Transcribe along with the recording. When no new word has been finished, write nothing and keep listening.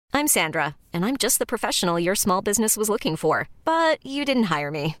I'm Sandra, and I'm just the professional your small business was looking for. But you didn't hire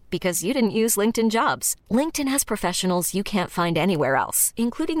me because you didn't use LinkedIn Jobs. LinkedIn has professionals you can't find anywhere else,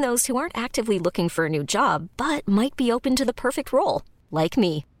 including those who aren't actively looking for a new job, but might be open to the perfect role, like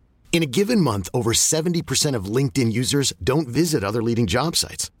me. In a given month, over 70% of LinkedIn users don't visit other leading job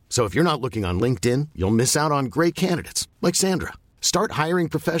sites. So if you're not looking on LinkedIn, you'll miss out on great candidates like Sandra. Start hiring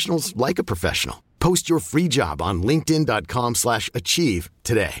professionals like a professional. Post your free job on linkedin.com/achieve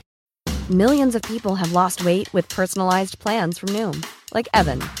today. Millions of people have lost weight with personalized plans from Noom. Like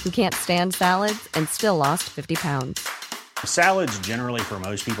Evan, who can't stand salads and still lost 50 pounds. Salads generally for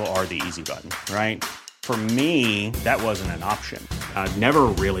most people are the easy button, right? For me, that wasn't an option. I never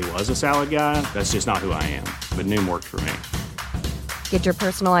really was a salad guy. That's just not who I am. But Noom worked for me. Get your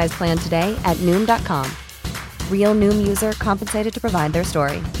personalized plan today at Noom.com. Real Noom user compensated to provide their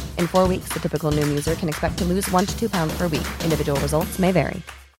story. In 4 weeks, the typical Noom user can expect to lose 1 to 2 pounds per week. Individual results may vary.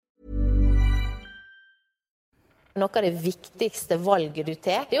 Noe av det viktigste valget du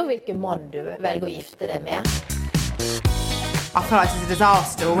tar, det jo hvilken mann du velger å gifte deg med. I feel like it's a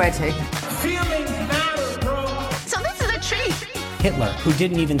disaster already. So this is a treat! Hitler, who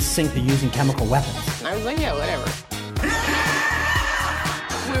didn't even think to using chemical weapons. I was like, yeah, whatever.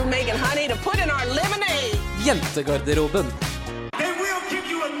 We were making honey to put in our lemonade. Jentegarderoben. They will give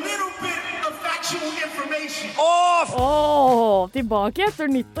you a little bit of factual information. Tilbake etter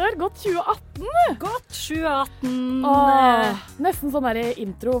nyttår. Godt 2018. Godt 2018. Nesten sånn der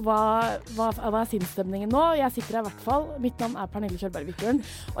intro. Hva er sinnsstemningen nå? Jeg sitter her i hvert fall. Mitt navn er Pernille Kjølberg-Vikørn,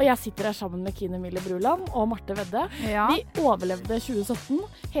 og jeg sitter her sammen med Kine Mille Bruland og Marte Vedde. Ja. Vi overlevde 2017,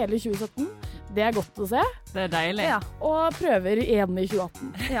 hele 2017. Det er godt å se. Det er deilig. Ja. Og prøver igjen i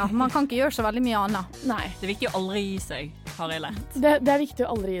 2018. Ja, man kan ikke gjøre så veldig mye annet. Nei. Det er viktig å aldri gi seg, har jeg lært. Det er viktig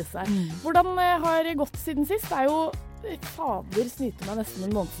å aldri gi seg. Hvordan har det gått siden sist? Det er jo fader snyter meg nesten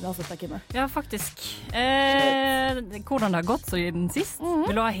en måned siden jeg har sett deg, Kine. Ja, faktisk. Hvordan det har gått siden sist?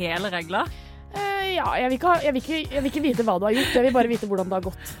 Vil du ha hele regler? Ja, jeg vil ikke vite hva du har gjort. Jeg vil bare vite hvordan det har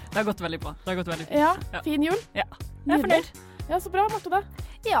gått. Det har gått veldig bra. Ja, fin jul. Ja, jeg er fornøyd. Ja, så bra, Marte da.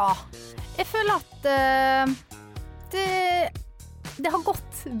 Ja, jeg føler at det har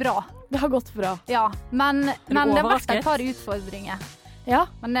gått bra. Det har gått bra. Ja, men det har vært et par utfordringer. Ja.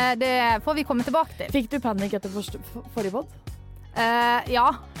 Men det får vi komme tilbake til. Fikk du panikk etter forrige podd? Ja,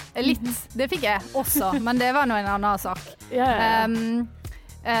 litt. Det fikk jeg også, men det var nå en annen sak. Ja.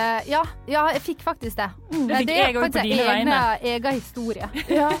 Ja, jeg fikk faktisk det. Det fikk jeg også på dine vegne. Egen historie.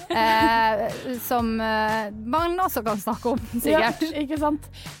 Ja. Som man også kan snakke om, sikkert. Ja, ikke sant.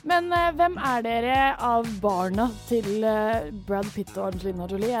 Men hvem er dere av barna til Brad Pitt og Angelina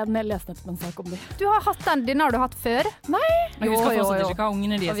Jolie? Jeg leste nettopp en sak om dem. Du har hatt den har du hatt før? Nei. Jeg husker fortsatt ikke hva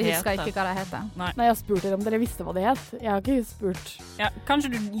ungene deres heter. Og vi husker ikke hva de heter. Nei, jeg har spurt dere om dere visste hva de het. Jeg har ikke spurt. Ja,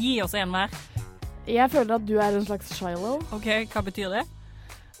 kanskje du gir oss en hver? Jeg føler at du er en slags Shiloh. Ok, hva betyr det?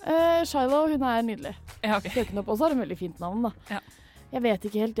 Shiloh, hun er nydelig. Ja, ok. Søken opp også har en veldig fint navn, da. Ja. Jeg vet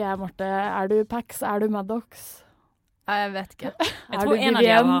ikke helt, Marte. Er du Pax? Er du Maddox? Jeg vet ikke. Jeg tror en av de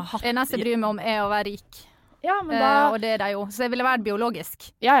har hatt... Eneste jeg bryr meg om er å være rik. Ja, men da... og det er det jo. Så jeg ville vært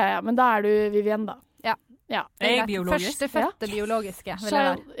biologisk. Ja, men da er du Vivienne, da. Ja. Er jeg biologisk? Førstefødte biologiske, vil jeg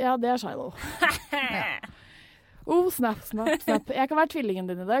være. Ja, det er Shiloh. Snap. Jeg kan være tvillingen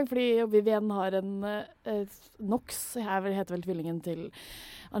din i dag, fordi Vivienne har en Nox. Jeg heter vel tvillingen til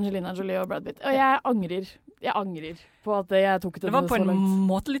Angelina Jolie og Brad Pitt. Og jeg angrer på at jeg tok det så langt. Det var på en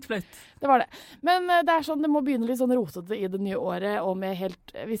måte litt flaut. Det var det. Men det er sånn, det må begynne litt sånn rotete i det nye året, og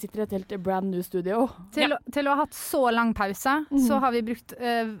vi sitter i et helt brand new studio. Til å ha hatt så lang pause, så har vi brukt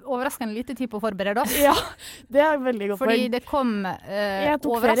overraskende lite tid på å forberede oss. Ja, det er veldig godt. Fordi det kom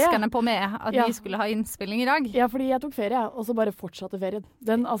overraskende på meg at vi skulle ha innspilling i dag. Ja, fordi jeg tok ferie, og så bare fortsatte ferien.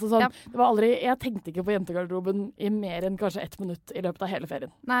 Det var aldri, jeg tenkte ikke på jentegarderoben i mer enn kanskje 1 minutt i løpet av hele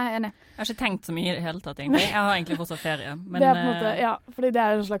ferien. Nei, enig. Jeg har ikke tenkt så mye i det hele tatt, egentlig. Jeg har egentlig fortsatt ferie. Men, det er på en måte, fordi det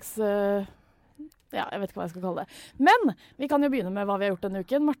er en slags jeg vet ikke hva jeg skal kalle det. Men vi kan jo begynne med hva vi har gjort denne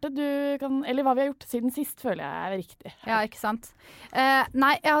uken. Marte, eller hva vi har gjort siden sist, føler jeg er riktig. Ja, ikke sant?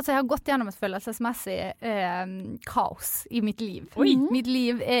 Nei, jeg har gått gjennom et følelsesmessig kaos i mitt liv. Oi. Mitt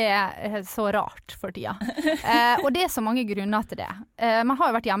liv er så rart for tida. Og det er så mange grunner til det. Man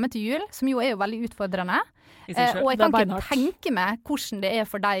har jo vært hjemme til jul, som jo er jo veldig utfordrende. Og jeg kan ikke tenke meg hvordan det er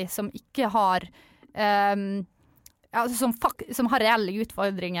for deg som ikke har som har reelle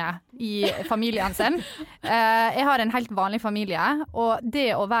utfordringer i familien sin. Jeg har en helt vanlig familie, og det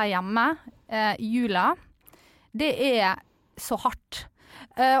å være hjemme i jula, det er så hardt.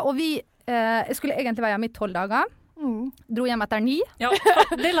 Og jeg skulle egentlig være hjemme i 12 dager, Dro hjem etter 9. Ja,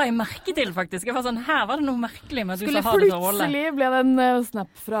 det la jeg merke til faktisk. Jeg var sånn, her var det noe merkelig med at du sa ha det så rolle. Plutselig ble det en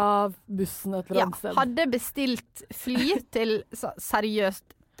snap fra bussen et eller annet sted. Hadde bestilt fly til,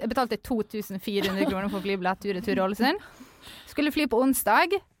 seriøst, jeg betalte 2400 kroner for flybillett tur Ålesund. Skulle fly på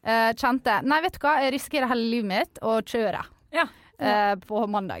onsdag, kjente, nei vet du hva, jeg risikerer hele livet mitt å kjøre på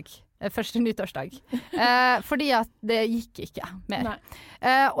mandag. Første nyttårsdag. Fordi at det gikk ikke mer.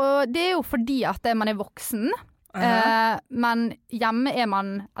 Og det er jo fordi at man er voksen, men hjemme er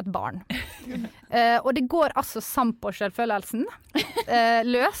man et barn. Og det går altså samt på selvfølelsen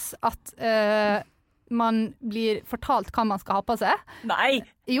løs at man blir fortalt hva man skal ha på seg. Nei!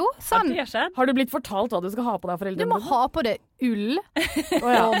 Jo, sånn. Har du blitt fortalt hva du skal ha på deg, foreldrene? Du må ha på deg ull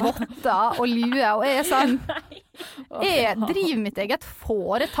og votter og lue, og jeg er sånn jeg driver mitt eget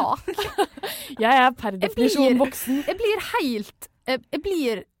foretak. Jeg er per definisjon voksen. Jeg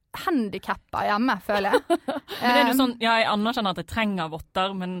blir handicappa hjemme, føler jeg. Men er du sånn, jeg anerkjenner at jeg trenger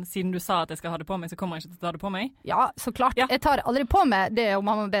votter, men siden du sa at jeg skal ha det på meg, så kommer jeg ikke til å ta det på meg? Ja, så klart. Ja. Jeg tar aldri på meg det om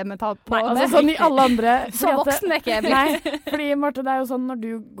mamma ber meg ta på meg. Altså sånn i alle andre. Så voksen er ikke jeg blitt. Nei, fordi Marte, det er jo sånn når du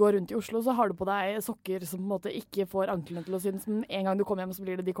går rundt i Oslo, så har du på deg sokker som på en måte ikke får anklene til å synes, men en gang du kommer hjem så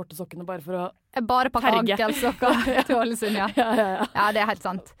blir det de korte sokkene bare for å bare pakke ankelsokker til Ålesund, ja. Ja, det er helt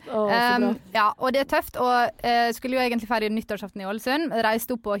sant. Ja, og det er tøft, og skulle jo egentlig feire nyttårsaften i Ålesund,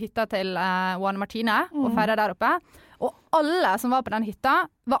 reiste opp på hytta til Juan Martine og feire der oppe. Og alle som var på den hytta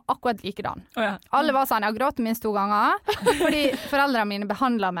var akkurat likedan. Alle var sånn, jeg gråt minst 2 ganger, fordi foreldrene mine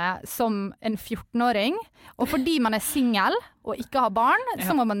behandler meg som en 14-åring, og fordi man er single og ikke har barn,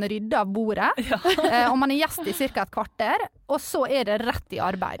 så må man rydde av bordet, og man er gjest i cirka et kvarter, og så er det rett i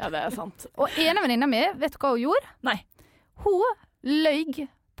arbeid. Ja, det er sant. Og ene venninna mi, vet du hva hun gjorde? Nei. Hun løy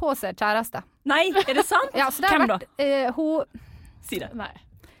på seg kjæreste. Nei, er det sant? Ja, så det Hvem vært, hun... Si det. Nei.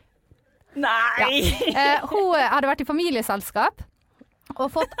 Hun hadde vært i familieselskap og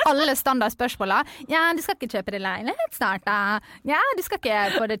fått alle standardspørsmåla. Ja, du skal ikke kjøpe deg leilighet snart da? Ja, du skal ikke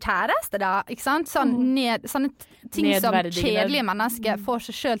få det kjæreste da? Ikke sant? Sånne ting som kjedelige mennesker får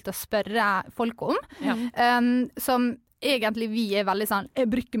seg selv til å spørre folk om. Som egentlig vi er veldig sånn, jeg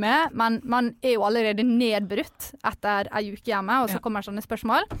brykker med, men man er jo allerede nedbrutt etter en uke hjemme, og så kommer sånne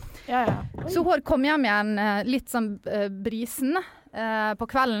spørsmål. Så hun kom hjem igjen litt sånn brisen på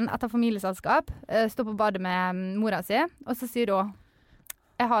kvelden etter familieselskap, stod på badet med mora si, og så sier hun,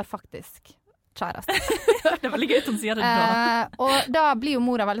 jeg har faktisk kjæreste. Det er veldig gøy at hun sier det da. Og da blir jo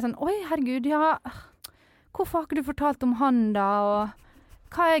mora veldig sånn, oi herregud, ja, hvorfor har ikke du fortalt om han da,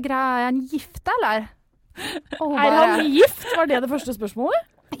 og hva er greia, er han gift eller? Er han gift? Var det første spørsmålet?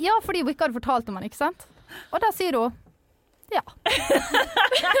 Ja, fordi hun ikke hadde fortalt om han, ikke sant? Og da sier hun ja.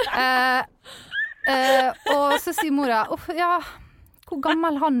 Og så sier mora ja, hvor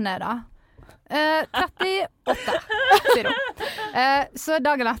gammel han er da? 38, sier hun. Så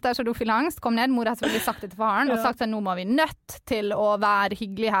dagen etter så hadde hun fylangst, kom ned, mora hadde selvfølgelig sagt det til faren, og sagt at nå må vi nødt til å være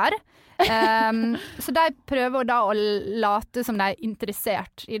hyggelig her. Så de prøver da å late som de er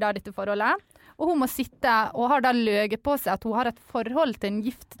interessert i da dette forholdet. Og hun må sitte og har da løget på seg at hun har et forhold til en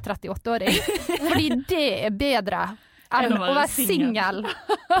gift 38-åring. Fordi det er bedre enn å være single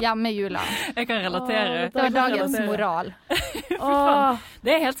hjemme i jula. Jeg kan relatere. Det var dagens moral.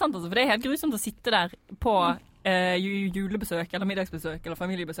 Det er helt sant, altså, for det er helt grusomt å sitte der på julebesøk eller middagsbesøk eller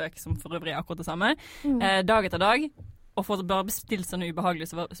familiebesøk, som for øvrig er akkurat det samme, dag etter dag, og få bare bestilt sånne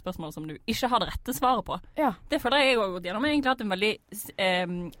ubehagelige spørsmål som du ikke har det rette svaret på. Det føler jeg har gått gjennom. Jeg har egentlig hatt en veldig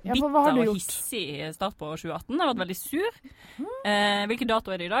bitter og hissig start på 2018. Jeg har vært veldig sur. Hvilken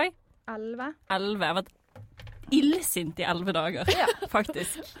dato er det i dag? 11. Jeg har vært illsint i 11 dager,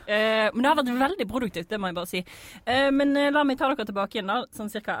 faktisk. Men det har vært veldig produktivt, det må jeg bare si. Men la meg ta dere tilbake igjen da,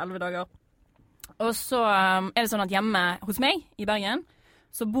 sånn cirka 11 dager. Og så er det sånn at hjemme hos meg i Bergen,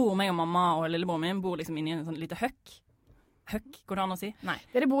 så bor meg og mamma og lillebroren min bor liksom inne i en sånn lite høkk. Høkk, går det an å si? Nei.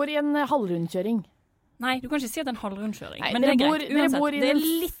 Dere bor i en halvrundkjøring. Nei, du kan ikke si at det er en halvrundkjøring. Nei, men det er greit. Uansett, det er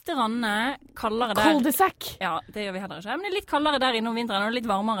litt kaldere der. Cul-de-sac. Ja, det gjør vi heller ikke. Men det er litt kaldere der innom vinteren, og litt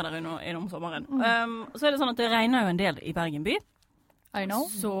varmere der innom sommeren. Så er det sånn at det regner jo en del i Bergen by. I know.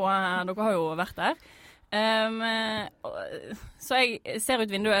 Så dere har jo vært der. Så jeg ser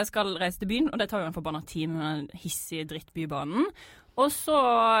ut vinduet, jeg skal reise til byen, og det tar jo en forbanna time med den hissige drittbybanen. Og så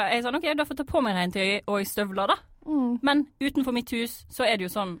er jeg sånn, ok, da får jeg ta på meg regntøy og støvler da. Men utenfor mitt hus så er det jo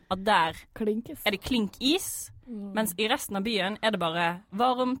sånn at der er det klink is, mens i resten av byen er det bare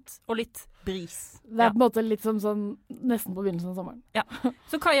varmt og litt bris. Det på en måte litt som sånn, nesten på begynnelsen av sommeren. Ja.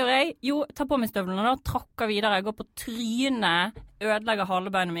 Så hva gjør jeg? Jo, tar på meg støvlene da, trakker videre, går på trynet, ødelegger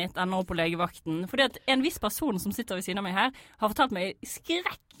halebeinet mitt, ender opp på legevakten. Fordi at en viss person som sitter ved siden av meg her, har fortalt meg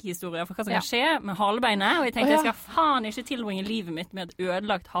skrekkhistorier for hva som kan skje med halebeinet, og jeg tenkte jeg skal faen ikke tilbringe livet mitt med et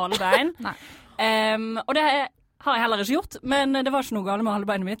ødelagt halebein. Og det har jeg heller ikke gjort, men det var ikke noe galt med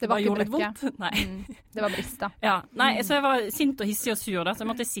halebeinet mitt. Det var gjorde ikke litt vondt. Nei. Det var brist da. Ja, nei, så jeg var sint og hissig og sur da, så jeg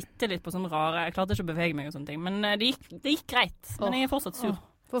måtte sitte litt på sånne rare, jeg klarte ikke å bevege meg og sånne ting, men det gikk greit, men jeg fortsatt sur.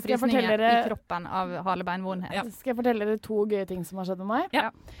 Får frysninger i kroppen av halebeinvondhet. Ja. Skal jeg fortelle dere 2 gøye ting som har skjedd med meg?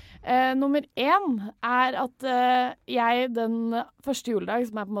 Ja. Nummer 1 at jeg den første juledag,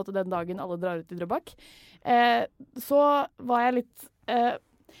 som på en måte den dagen alle drar ut i Drøbak, så var jeg litt...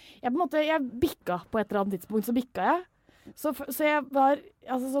 Jeg bikka på et eller annet tidspunkt, så bikka jeg. Så jeg var,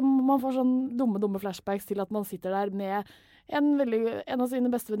 altså så man får sånn dumme flashbacks til at man sitter der med en av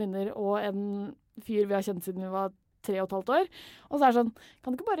sine beste venninner og en fyr vi har kjent siden vi var 3,5 år. Og så det sånn,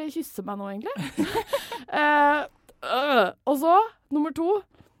 kan du ikke bare kysse meg nå egentlig? Og så, nummer 2,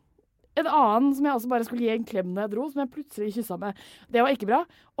 en annen som jeg også bare skulle gi en klem når jeg dro, som jeg plutselig kysset med. Det var ikke bra.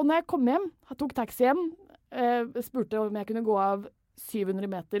 Og når jeg kom hjem, tok taxi hjem, spurte om jeg kunne gå av 700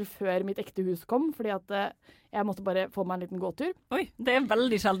 meter før mitt ekte hus kom, fordi at jeg måtte bare få meg en liten gåtur. Oi, det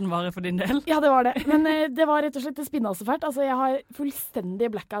veldig sjelden vare for din del. Ja, det var det. Men det var rett og slett spinnet så fælt. Altså, jeg har fullstendig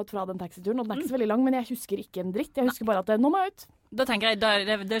blackout fra den taxituren, og den ikke så veldig lang, men jeg husker ikke en dritt. Jeg husker bare at nå må jeg ut. Da tenker jeg, det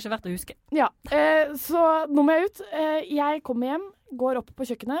er ikke verdt å huske. Ja, så nå må jeg ut. Jeg kommer hjem, går opp på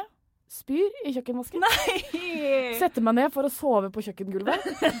kjøkkenet, spyr i kjøkkenvasken. Nei! Setter meg ned for å sove på kjøkkengulvet.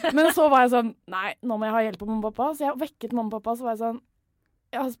 Men så var jeg sånn, nei, nå må jeg ha hjelp av mamma og pappa. Så jeg vekket mamma og pappa, så var jeg sånn,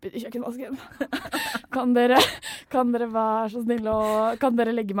 jeg har spydd i kjøkkenvasken. Kan dere være så snille og kan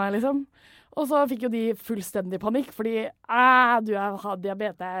dere legge meg, liksom? Og så fikk jo de fullstendig panikk, fordi du har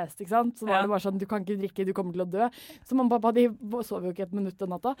diabetes, ikke sant? Så var det bare sånn, du kan ikke drikke, du kommer til å dø. Så mamma og pappa, de sov jo ikke et minutt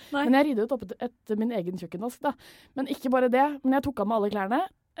den natta. Nei. Men jeg ryddet opp etter min egen kjøkkenvask, da. Men ikke bare det, men jeg tok av meg alle klærne.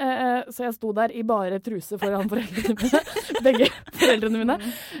 Så jeg sto der i bare truse foran foreldrene mine. Begge foreldrene mine.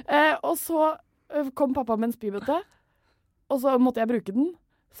 Og så kom pappa med en spybøtte, og så måtte jeg bruke den.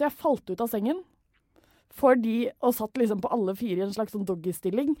 Så jeg falt ut av sengen. Og satt liksom på alle 4 i en slags sånn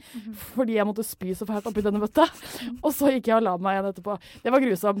doggy-stilling. Fordi jeg måtte spy så fælt oppi denne bøtta. Og så gikk jeg og la meg igjen etterpå. Det var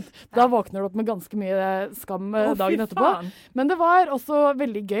grusomt. Da våkner du opp med ganske mye skam dagen etterpå. Men det var også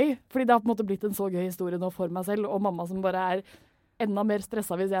veldig gøy. Fordi det har på en måte blitt en så gøy historie nå for meg selv. Og mamma som bare enda mer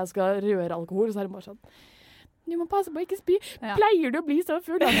stresset hvis jeg skal røre alkohol. Så det bare sånn, du må passe på å ikke spy. Pleier du å bli så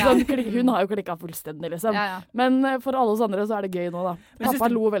full? Sånn, hun har jo klikket fullstendig, liksom. Men for alle oss andre så det gøy nå, da. Pappa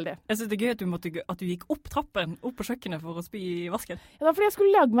lo veldig. Jeg synes det er gøy at du gikk opp trappen, opp på kjøkkenet for å spy i vasken. Ja, det var fordi jeg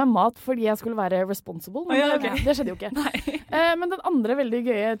skulle lage meg mat fordi jeg skulle være responsible. Men det skjedde jo ikke. Men den andre veldig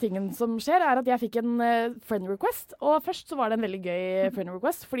gøye tingen som skjer, at jeg fikk en friend request. Og først så var det en veldig gøy friend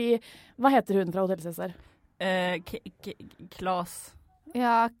request, fordi hva heter hun fra Hotell Cæsar? Klas.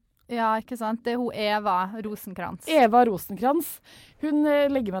 Ja, ikke sant? Det hun Eva Rosenkrantz. Eva Rosenkrantz. Hun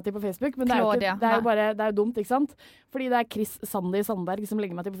legger meg til på Facebook, men det er jo dumt, ikke sant? Fordi det Chris Sandy Sandberg som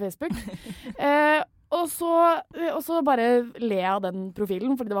legger meg til på Facebook. Og så bare le av den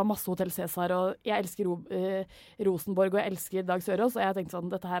profilen, fordi det var masse Hotell Cæsar, og jeg elsker Rosenborg, og jeg elsker Dag Sørås, og jeg tenkte sånn,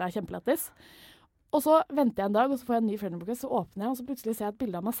 dette her kjempelættis. Og så venter jeg en dag, og så får jeg en ny friend request, så åpner jeg, og så plutselig ser jeg et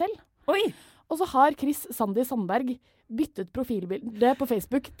bilde av meg selv. Oi! Og så har Chris Sandy Sandberg byttet profilbilde på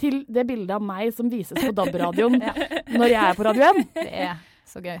Facebook til det bildet av meg som vises på DAB-radioen når jeg på Radio 1. Det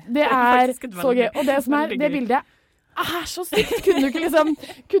så gøy. Det så gøy. Og det bildet så sykt. Kunne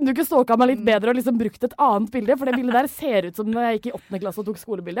du ikke stalka meg litt bedre og liksom brukt et annet bilde? For det bildet der ser ut som når jeg gikk i 8. klasse og tok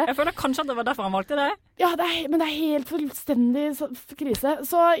skolebilde. Jeg føler kanskje at det var derfor han valgte det. Ja, men det helt fullstendig krise.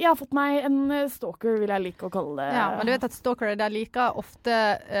 Så jeg har fått meg en stalker, vil jeg like å kalle det. Ja, men du vet at stalkere der liker ofte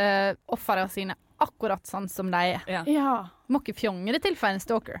offere sine akkurat sånn som de er. Ja. Må ikke fjonge det til for en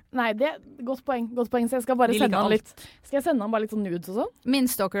stalker. Nei, det godt poeng, så jeg skal bare sende han litt. Skal jeg sende han bare litt sånn nudes og sånn? Min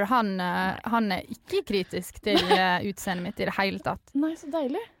stalker, han ikke kritisk til utseendet mitt i det hele tatt. Nei, så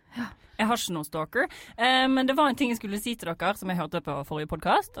deilig. Ja. Jeg har ikke noen stalker, men det var en ting jeg skulle si til dere, som jeg hørte på forrige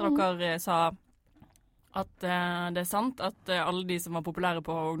podcast, og dere sa at det sant at alle de som var populære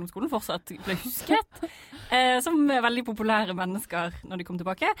på ungdomsskolen fortsatt ble husket. som er veldig populære mennesker når de kom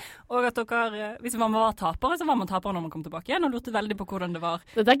tilbake. Og at dere, hvis man var tapere, så var man tapere når man kom tilbake. Nå lurte veldig på hvordan det var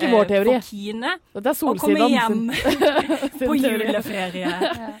Dette er ikke vår teori. for Kine Dette er å komme hjem sin på juleferie.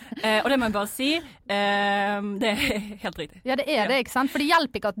 Og det må jeg bare si, det er helt riktig. Ja, det er det, ikke sant? For det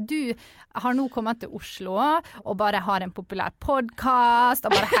hjelper ikke at du har nå kommet til Oslo og bare har en populær podcast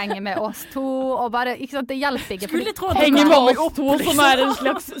og bare henger med oss to og bare, ikke sant, det hjelper ikke. Skulle tro at henger med oss to som er en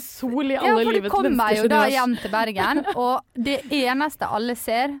slags sol i alle livets menneskers univers. Ja, for du kommer jo da hjem til Bergen, og det eneste alle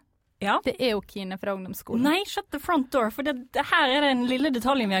ser, det er jo Kine fra ungdomsskolen. Nei, shut the front door, for det her er den lille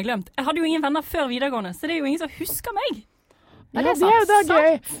detaljen vi har glemt. Jeg hadde jo ingen venner før videregående, så det er jo ingen som husker meg. Ja, det er jo da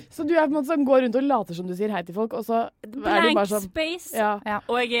gøy. Så du er på en måte sånn, går rundt og later som du sier hei til folk, og så er de bare sånn... space. Ja.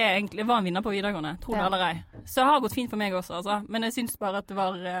 Og jeg var en vinner på videregående, tror det eller ei. Så det har gått fint for meg også, altså. Men jeg synes bare at det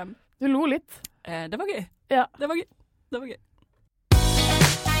var... Du lo litt. Det var gøy. Ja. Det var gøy. Det var gøy.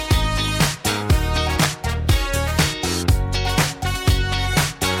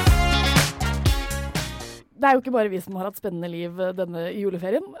 Det er jo ikke bare vi som har hatt spennende liv denne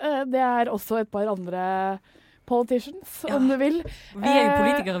juleferien. Det er også et par andre... politicians, om du vil. Vi er jo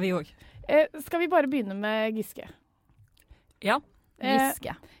politikere, vi også. Skal vi bare begynne med Giske? Ja.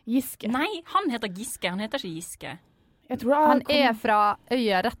 Giske. Nei, han heter Giske. Han heter ikke Giske. Jeg tror han er fra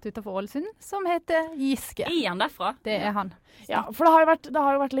øya rett utenfor Ålesund, som heter Giske. Er han derfra? Det er han. Ja, for det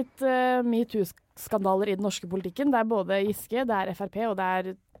har jo vært litt MeToo-skandaler i den norske politikken. Det er både Giske, det er FrP, og det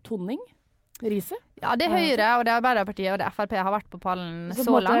er Tonning. Riise? Ja, det er Høyre, og det er Arbeiderpartiet, og det er FrP har vært på pallen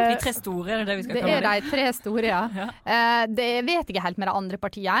så langt. De tre store, er det vi skal kalle det? Det er de tre store, ja. Det vet jeg helt med det andre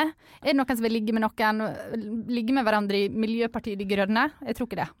partiet. Er det noen som vil ligge med hverandre i Miljøpartiet De Grønne? Jeg tror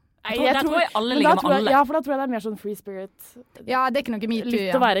ikke det. Jeg tror alle ligger med alle. Ja, for da tror jeg det er mer sånn free spirit. Ja, det er ikke noe MeToo.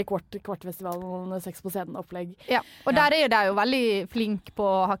 Litt å være i kvartfestivalen, sex på scenen-opplegg. Ja, og der er jo veldig flink på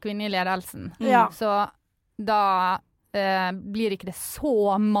å ha kvinner i ledelsen. Så da blir ikke det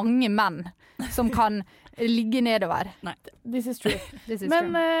så mange menn som kan ligge nedover. Nei. This is true.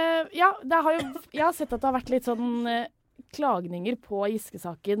 Men jeg har sett at det har vært litt sånn klagninger på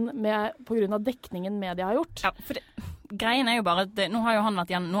Giske-saken på grunn av dekningen media har gjort. Ja, for greien er jo bare at nå har jo han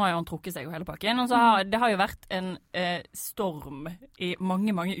vært igjen, nå har jo han trukket seg og hele pakken, og så det har jo vært en storm i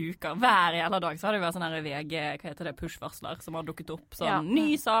mange, mange uker. Hver jævla dag så har det jo vært sånn her VG, hva heter det, push-varsler som har dukket opp. Sånn,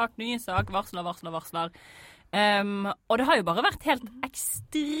 ny sak, varsler. Og det har jo bare vært helt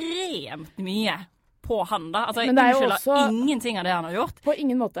ekstremt mye på han da. Altså, jeg unnskylder ingenting av det han har gjort. På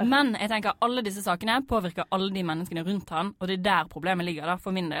ingen måte. Men jeg tenker alle disse sakene påvirker alle de menneskene rundt han, og det er der problemet ligger da,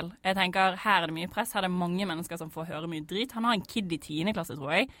 for min del. Jeg tenker, her er det mye press, her er det mange mennesker som får høre mye drit. Han har en kid i 10. klasse,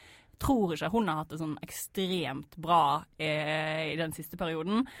 tror jeg. Tror ikke hun har hatt det sånn ekstremt bra i den siste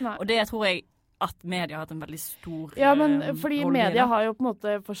perioden. Nei. Og det tror jeg at media har hatt en veldig stor Ja, men fordi media har jo på en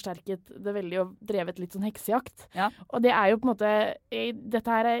måte forsterket det veldig og drevet litt sånn heksejakt. Ja. Og det er jo på en måte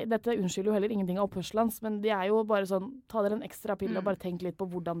dette unnskylder jo heller ingenting av oppførselens, men de er jo bare sånn, ta dere en ekstra pille og bare tenk litt på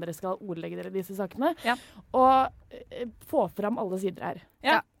hvordan dere skal ordlegge dere disse sakene. Ja. Og få fram alle sider her.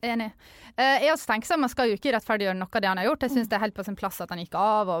 Ja, enig. Jeg også tenker sånn, man skal jo ikke rettferdiggjøre noe av det han har gjort. Jeg synes det er helt på sin plass at han gikk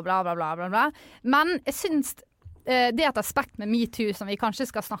av og bla bla bla bla bla. Men jeg synes det er et aspekt med MeToo som vi kanskje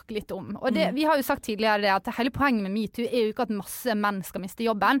skal snakke litt om. Og vi har jo sagt tidligere det at hele poenget med MeToo er jo ikke at masse menn skal miste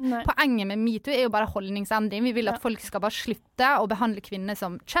jobben. Nei. Poenget med MeToo er jo bare holdningsendring. Vi vil at folk skal bare slutte å behandle kvinner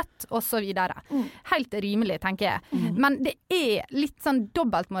som kjøtt, og så videre. Helt rimelig, tenker jeg. Men det er litt sånn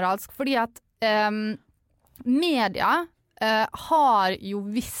dobbeltmoralsk, fordi at media har jo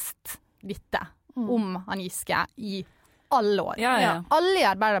visst dette om han Giske i alle år. Ja. Alle i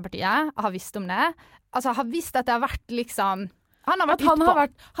Arbeiderpartiet har visst om det. Altså, har visst at det har vært liksom Han har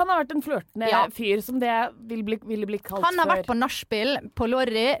vært en flørtende fyr som det ville blitt kalt før. Han har vært på nachspiel på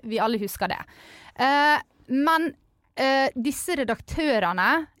Lorry, vi alle husker det. Men disse redaktørene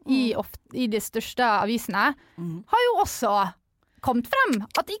i de største avisene har jo også kommet frem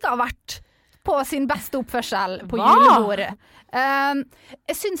at de ikke har vært på sin beste oppførsel på julebordet.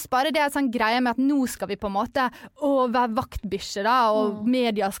 Jeg synes bare det er en sånn greie med at nå skal vi på en måte være vaktbysje da, og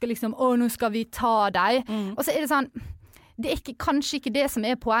media skal liksom, nå skal vi ta deg. Og så er det sånn, det er kanskje ikke det som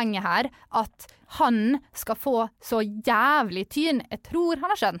er poenget her, at han skal få så jævlig tyn. Jeg tror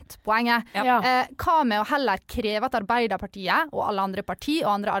han har skjønt poenget. Ja. Hva med å heller kreve at Arbeiderpartiet og alle andre parti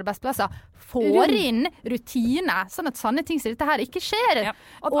og andre arbeidsplasser får inn rutiner, sånn at sånne ting som dette her ikke skjer. Ja.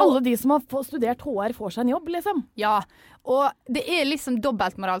 At alle de som har studert HR får seg en jobb, liksom. Ja, og det er liksom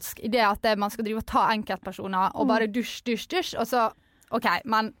dobbeltmoralsk i det at man skal drive og ta enkeltpersoner og bare dusj, og så,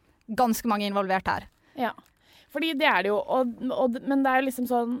 men ganske mange involvert her. Ja, fordi det er det jo, men det er jo liksom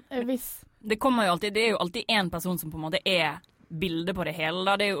sånn, hvis... Det er jo alltid en person som på en måte er bilde på det hele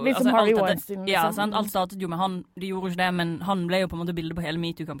da. Det er jo, Litt som Harvey Weinstein. Ja, sant? Alt startet jo med han, de gjorde jo ikke det, men han ble jo på en måte bilde på hele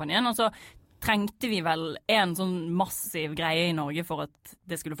MeToo-kampanjen, og så trengte vi vel en sånn massiv greie i Norge for at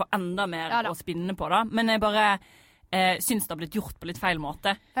det skulle få enda mer å spinne på da, men jeg bare syns det har blitt gjort på litt feil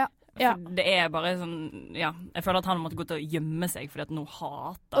måte. Ja. Det er bare sånn, ja, jeg føler at han måtte gå til å gjemme seg fordi at nå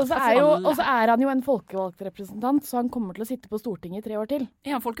hater og så er han jo en folkevalgt representant, så han kommer til å sitte på Stortinget i 3 år til.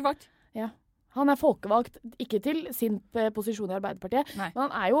 Er han folkevalgt? Ja. Han er folkevalgt, ikke til sin posisjon i Arbeiderpartiet, men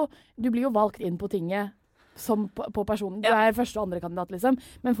han er jo, du blir jo valgt inn på tinget som på personen. Du er første og andre kandidat, liksom.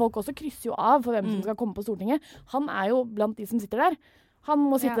 Men folk også krysser jo av for hvem som skal komme på Stortinget. Han er jo blant de som sitter der. Han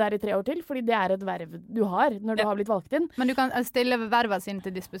må sitte der i 3 år til, fordi det er et verv du har når du har blitt valgt inn. Men du kan stille vervene sine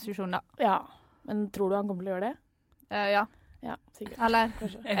til disposisjon da. Ja, men tror du han kommer til å gjøre det? Ja. Ja, sikkert. Eller,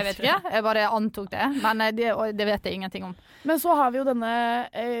 jeg vet ikke. Jeg bare antok det, men det vet jeg ingenting om. Men så har vi jo denne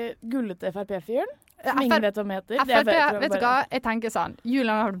gullete FrP-fyren. Som ingen vet hva heter. FrP, vet du hva? Jeg tenker sånn,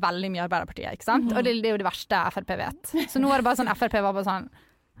 Julian har hørt veldig mye Arbeiderpartiet, ikke sant? Og det er jo det verste FrP vet. Så nå er det bare sånn, FrP var bare sånn,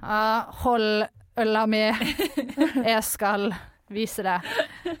 hold øla mi, jeg skal vise det.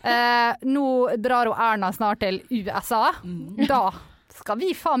 Nå drar jo Erna snart til USA. Da skal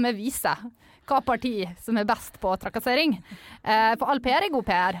vi faen meg vise hva parti som er best på trakassering. For all PR er god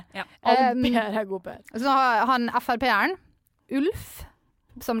PR. Ja, all PR er god PR. Så har han FrP-eren, Ulf,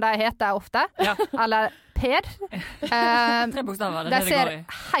 som de heter ofte, eller Per. 3 bokstaver, de ser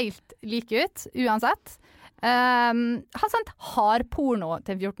helt like ut, uansett. Har sendt hardporno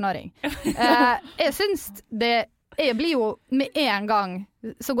til en 14-åring. Jeg synes jeg blir jo med en gang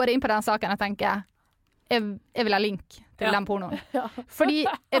så går jeg inn på den saken og tenker jeg vil ha link til den pornoen. Fordi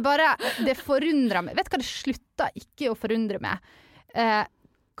det forundrer meg. Vet du hva det slutter ikke å forundre meg?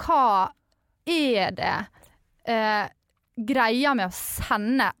 Hva er det greia med å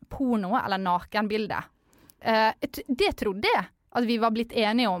sende porno eller nakenbilde? Det trodde jeg at vi var blitt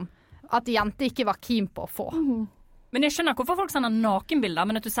enige om at jenter ikke var keen på å få. Men jeg skjønner hvorfor folk sender nakenbilder,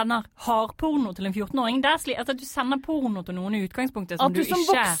 men at du sender hardporno til en 14-åring, det er slik at du sender porno til noen i utgangspunktet som du ikke... At du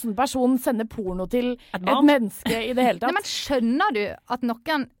som voksen person sender porno til et menneske i det hele tatt. Nei, men skjønner du at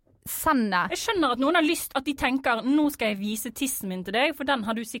noen sender... Jeg skjønner at noen har lyst, at de tenker, nå skal jeg vise tissen min til deg, for den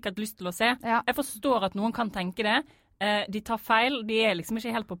har du sikkert lyst til å se. Ja. Jeg forstår at noen kan tenke det. De tar feil, de er liksom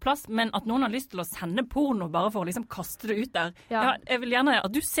ikke helt på plass, men at noen har lyst til å sende porno bare for å liksom kaste det ut der. Ja, jeg vil gjerne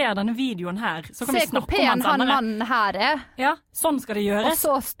at du ser denne videoen her, så kan vi snakke om han senere. Se hvor pen han mannen her er. Ja, sånn skal det gjøres. Og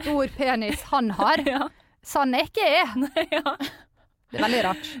så stor penis han har. Sånn er ikke jeg. Nei, Det er veldig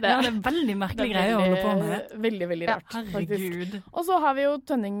rart. Det er veldig merkelig greie å holde på med. Veldig, veldig rart. Herregud. Og så har vi jo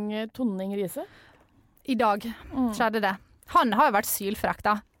Tonning Riise. I dag skjedde det. Han har jo vært sylfrekk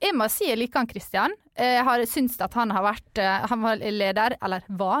da. Jeg må si jeg liker han Christian. Jeg har syntes at han har vært han var leder, eller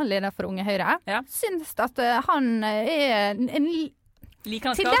var leder for Unge Høyre. Syns at han er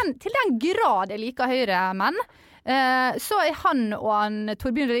til den grad jeg liker Høyre-menn, så er han og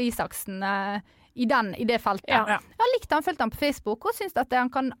Torbjørn Røe Isaksen i det feltet. Jeg har likt han, følt han på Facebook, og syns at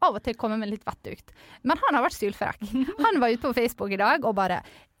han kan av og til komme med litt vettugt. Men han har vært sylfrekk. Han var ute på Facebook i dag og bare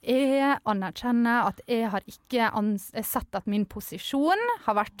jeg anerkjenner at jeg har ikke sett at min posisjon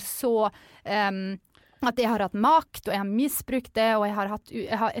har vært så at jeg har hatt makt, og jeg har misbrukt det, og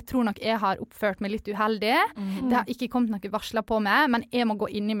jeg tror nok jeg har oppført meg litt uheldig. Det har ikke kommet noen varsler på meg, men jeg må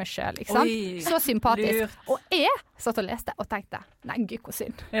gå inn i meg selv, ikke sant? Oi, så sympatisk. lurt. Og jeg satt og leste og tenkte, nei, gud, hvor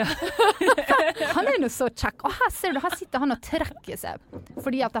synd. Han er jo så kjekk, og her ser du, her sitter han og trekker seg,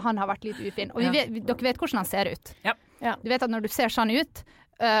 fordi at han har vært litt ufin. Og dere vet hvordan han ser ut. Du vet at når du ser sånn ut,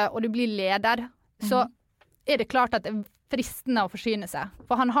 og du blir leder, så er det klart at det er fristende å forsyne seg.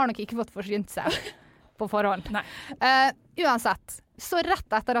 For han har nok ikke fått forsynt seg på forhånd. Uansett, så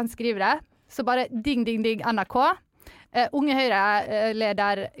rett etter han skriver det, så bare ding, ding, ding, NRK. Unge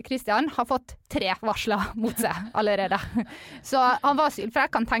Høyre-leder Christian har fått 3 varsler mot seg allerede. Så han var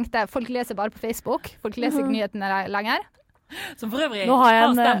sylfrekk. Han tenkte, folk leser bare på Facebook. Folk leser ikke nyhetene lenger. Som for øvrig nå har jeg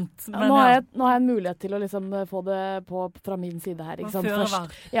stemt. Nå har jeg en mulighet til å liksom få det på fra min side her. Ikke sant?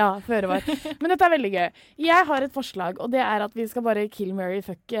 Førevar. Ja, førevar. Men dette er veldig gøy. Jeg har et forslag, og det er at vi skal bare kill, marry,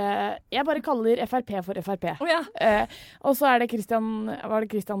 fuck. Jeg bare kaller FrP for FrP. Og så er det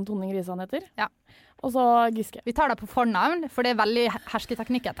Christian Tonning Riise han heter? Ja. Og så Giske. Vi tar det på fornavn, for det er veldig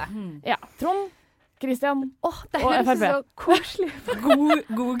hersketeknikk etter. Ja. Trond, Christian det høres så koselig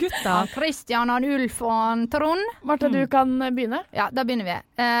God gutter. Christian, Ulf og Trond. Marte, du kan begynne. Ja, da begynner vi.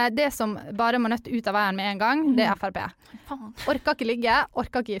 Det som bare må nødt ut av veien med en gang, det er FrP. Orker ikke ligge,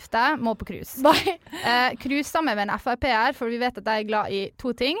 orker ikke gifte, må på cruise. Cruiser med en FrP-er, for vi vet at de er glad i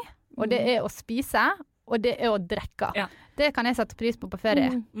 2 ting, og det er å spise, og det er å drikke. Det kan jeg sette pris på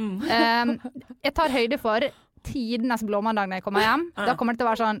ferie. Jeg tar høyde for tidenes blåmandag når jeg kommer hjem. Da kommer det til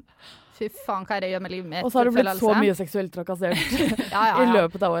å være sånn, fy faen, hva er det jeg gjør med livet mitt? Og så har du blitt så mye seksuelt trakassert i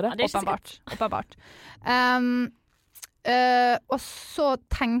løpet av året. Åpenbart. Og så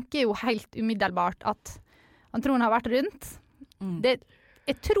tenker jeg jo helt umiddelbart at han Trond har vært rundt.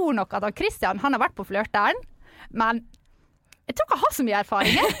 Jeg tror nok at Christian, han har vært på flørteren, men jeg tror ikke han har så mye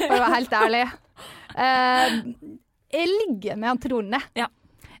erfaringer, for å være helt ærlig. Jeg ligger med han Trond. Ja.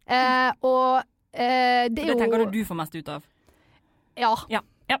 Og det er jo... Det tenker du får mest ut av? Ja.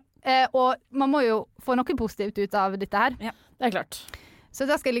 Og man må jo få noe positivt ut av dette her. Ja, det er klart. Så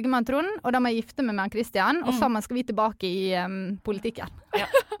da skal jeg ligge med han Trond, og da må jeg gifte meg med han Christian, og sammen skal vi tilbake i politikken. Ja.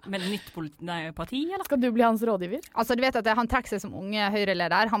 Med nytt parti, eller? Skal du bli hans rådgiver? Altså, du vet at han trekker seg som unge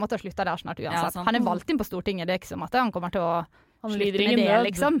Høyre-leder. Han måtte ha sluttet der snart uansett. Ja, han er valgt inn på Stortinget, det er ikke som at han kommer til å slutte med det,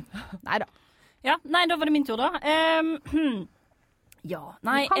 liksom. Neida. Ja, nei, da var det min tur da. Ja,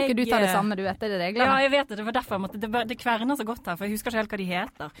 nei, kan ikke du ta det samme, du etter det reglene? Ja, jeg vet det. Det var derfor jeg måtte... Det kverner så godt her, for jeg husker ikke helt hva de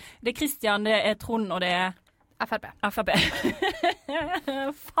heter. Det er Christian, det er Trond, og det er... FrP.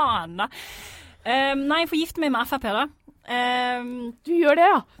 Faen da. Nei, jeg får gifte meg med FrP da. Du gjør det,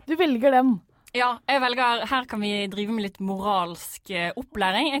 ja. Du velger den. Ja, jeg velger, her kan vi drive med litt moralsk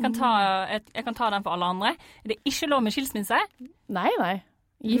opplæring. Jeg kan ta den for alle andre. Det er ikke lov med skilsmisse. Nei.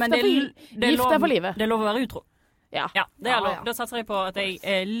 Gift deg for livet. Det er lov å være utro. Ja, det er lov. Da satser jeg på at jeg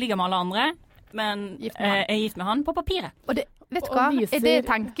ligger med alle andre, men jeg er gift med han på papiret. Og det, vet du hva? Det jeg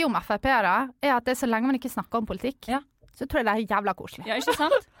tenker om FrP-ere, er at det så lenge man ikke snakker om politikk, så tror jeg det er jævla koselig. Ja, ikke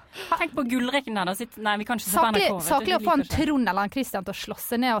sant? Tenk på gullrekken der. Nei, vi kan ikke se på NRK. Saklig å få en Trond eller en Christian til å slå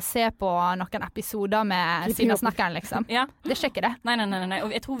seg ned og se på noen episoder med Sina Snakkeren, liksom. Ja. Det er ikke det. Nei.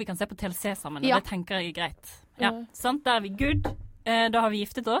 Og jeg tror vi kan se på TLC sammen, og det tenker jeg er greit. Ja, sant? Der er vi good. Da har vi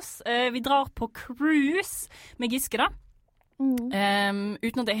giftet oss. Vi drar på cruise med Giske da.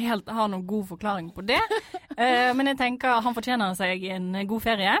 Uten at jeg helt har noen god forklaring på det. Men jeg tenker han fortjener seg en god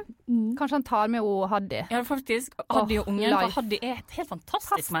ferie. Kanskje han tar med Haddy. Ja, faktisk. Haddy og ungen. For Haddy er et helt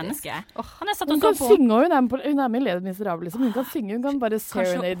fantastisk menneske. Han er satt hun kan synge, og hun er med i Ledet Miserable. Liksom. Hun kan synge, hun kan bare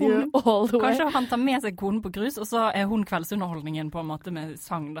serenade you all the way. Kanskje han tar med seg konen på cruise, og så er hun kveldsunderholdningen på en måte med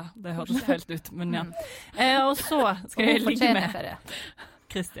sang da. Det hørtes helt ut, men ja. Og så skal jeg ligge med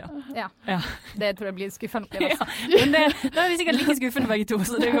Christian. Ja. Det tror jeg blir skuffende. Men da er vi sikkert like skuffende begge to,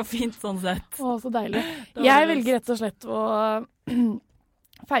 så det går fint sånn sett. Så deilig. Jeg velger rett og slett å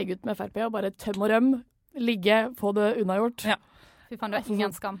feige ut med FrP og bare tøm og røm, ligge, få det unnagjort. Ja. Fy faen, du er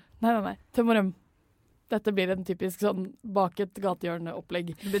ingen skam. Nei. Tøm og røm. Dette blir en typisk sånn baket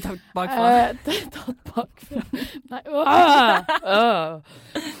gatehjørne-opplegg. Du blir tatt bakfra. Tatt bakfra. Nei.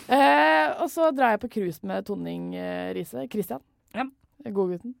 Og så drar jeg på cruise med Tonning Riise. Christian. Ja.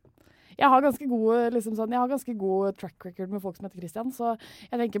 Godgutten. Jeg har ganske god track record med folk som heter Christian, så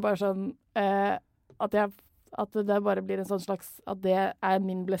jeg tenker bare sånn at det bare blir en sånn slags, at det er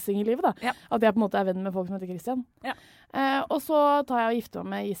min blessing i livet da. Ja. At jeg på en måte er venn med folk som heter Christian. Ja. Og så tar jeg og gifter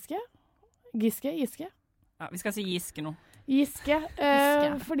meg med Giske. Ja, vi skal si Giske nå. Giske.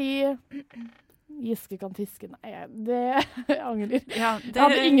 Fordi Giske kan fiske. Nei, jeg angrer. Ja, jeg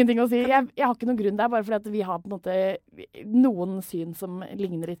hadde ingenting å si. Jeg har ikke noen grunn. Det er bare fordi at vi har på en måte noen syn som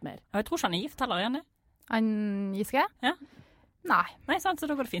ligner litt mer. Jeg tror ikke han er gift heller igjen. Han Giske? Ja. Nei, sant, så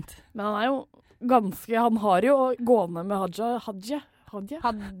da går det fint. Men han er jo han har jo gående med Haddy. Ja.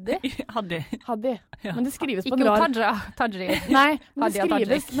 Men det skrives på en rar... Ikke Tadji. Nei,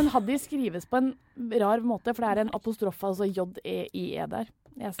 men Haddy skrives på en rar måte, for det er en apostrof, altså J-E-I-E der.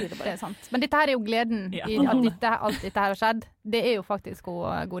 Jeg sier det bare. Det er sant. Men dette her er jo gleden i at alt dette her har skjedd. Det er jo faktisk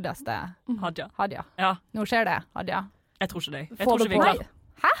godeste Hadja. Ja. Nå skjer det, Hadja. Jeg tror ikke det. Jeg tror ikke vi er klar.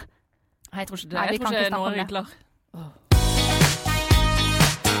 Hæ? Nei, jeg tror ikke det. Jeg tror ikke noen er klar.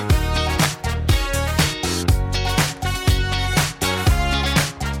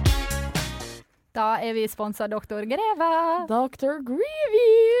 Da er vi sponset Dr. Greve. Dr.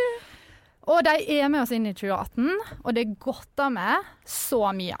 Greevy. Og de er med oss inn i 2018, og det godter med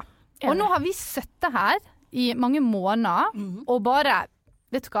så mye. Og nå har vi sittet her i mange måneder, og bare,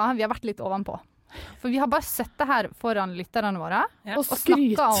 vet du hva, vi har vært litt ovenpå. For vi har bare sittet her foran lytterne våre, og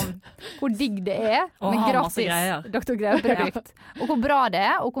snakket om hvor digg det er med gratis Dr. Greve-produkt. Og hvor bra det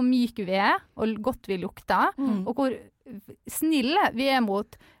er, og hvor myke vi er, og godt vi lukter, og hvor snille vi er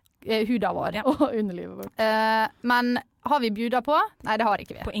mot huda vår. Og underlivet vårt. Men har vi bjuda på? Nei, det har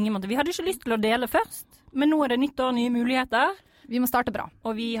ikke vi. På ingen måte. Vi hadde ikke lyst til å dele først, men nå er det nytt år, nye muligheter. Vi må starte bra.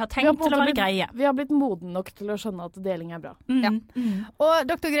 Og vi har tenkt til å være greie. Vi har blitt moden nok til å skjønne at deling er bra. Ja. Og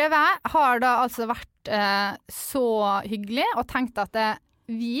Dr. Greve har da altså vært så hyggelig og tenkt at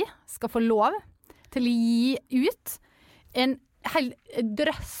vi skal få lov til å gi ut en hel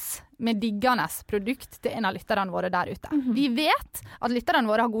drøss med diggende produkt til en av lytterne våre der ute. Vi vet at lytterne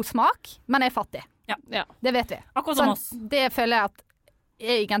våre har god smak, men er fattige. Ja. Det vet vi. Akkurat som oss. Det føler jeg at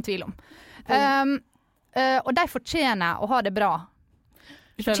er ingen tvil om. Og de fortjener å ha det bra.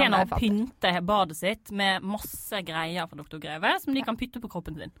 De fortjener å pynte badet sitt med masse greier fra Dr. Greve som de kan pytte på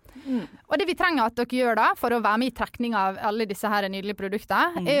kroppen sin. Og det vi trenger at dere gjør da, for å være med i trekning av alle disse her nydelige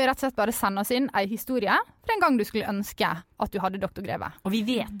produktene, er jo rett og slett bare sende oss inn en historie for en gang du skulle ønske at du hadde Dr. Greve. Og vi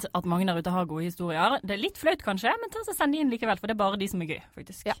vet at mange der ute har gode historier. Det er litt flaut kanskje, men ta så send de inn likevel, for det er bare de som er gøy,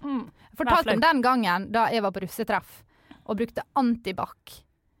 faktisk. Ja. Fortalt om den gangen da jeg var på russetreff og brukte antibac.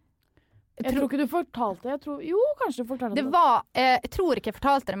 Jeg tror ikke du fortalte det. Jo, kanskje du fortalte det. Jeg tror ikke jeg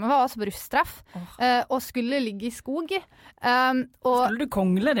fortalte det, men jeg var altså på russtreff og skulle ligge i skog. Skulle du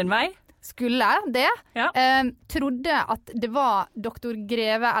kongle din vei? Skulle det. Ja. Trodde at det var Dr.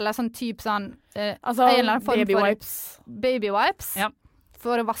 Greve, eller sånn type sånn altså en eller annen form baby wipes. Baby wipes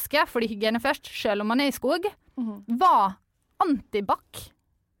for å vaske, fordi hygiene først, selv om man er i skog, var antibac.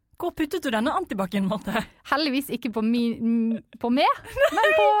 Hvor puttet du denne antibacen, Marte? Heldigvis ikke på meg, men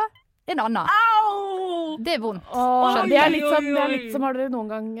på en annen. Au! Det er vondt. Det er litt som har dere noen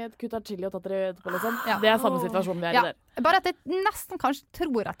gang kuttet chili og tatt dere etterpå, liksom? Ja. Det er samme situasjon vi er i der. Bare at jeg nesten kanskje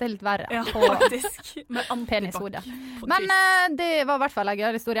tror at det er litt verre på faktisk. Med penishodet. Men det var i hvert fall en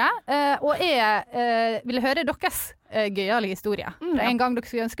gøyal historie. Og jeg ville høre deres gøyale historie. En gang dere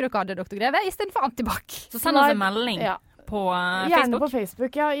skulle ønske dere hadde Dr. Greve i stedet for antibac. Så send oss en melding på Facebook. Gjerne på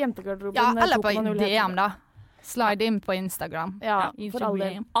Facebook, Jentegarderoben. Ja, eller på DM da. Slide inn på Instagram. Ja, for all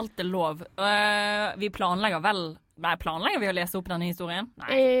del. Alt er lov. Vi planlegger vi å lese opp denne historien?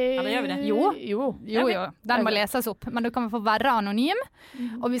 Nei, eller gjør vi det? Jo. Den må leses opp. Men du kan få være anonym,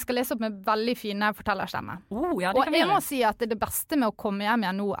 og vi skal lese opp med veldig fine fortellerstemmer. Og jeg må si at det beste med å komme hjem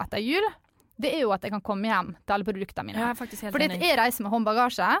igjen nå etter jul, det er jo at jeg kan komme hjem til alle produktene mine. For det er reiser med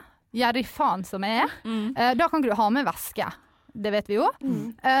håndbagasje, gjerrig faen som jeg er. Da kan du ha med væske. Det vet vi jo.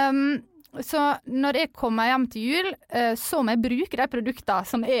 Så når jeg kommer hjem til jul, så må jeg bruke de produktene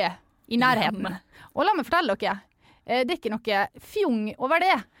som er i nærheten. Og la meg fortelle dere, det er ikke noe fjong over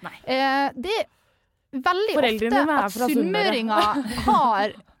det. Det er veldig ofte at sunnmøringer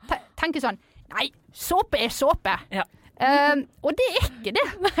tenker sånn, nei, såpe er såpe. Ja. Og det er ikke det.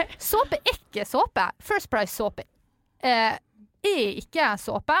 Såpe er ikke såpe. First Price såpe er ikke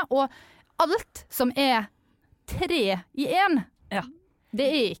såpe, og alt som er 3 i 1, det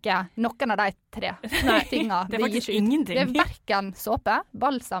er ikke noen av de 3 tingene. Det er faktisk ingenting. Det er hverken såpe,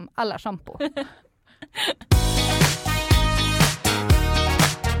 balsam eller shampoo.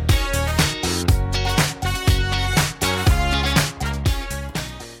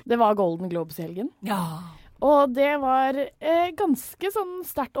 Det var Golden Globes i helgen. Ja. Og det var ganske sånn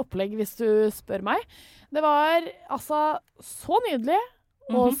sterkt opplegg, hvis du spør meg. Det var altså så nydelig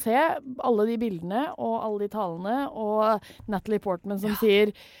å se alle de bildene og alle de talene, og Natalie Portman som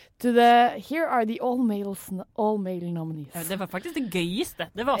sier here are the all-male nominees. Ja, det var faktisk det gøyeste.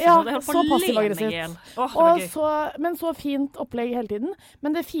 Det var sånn, det holdt på å le meg igjen. Men så fint opplegg hele tiden.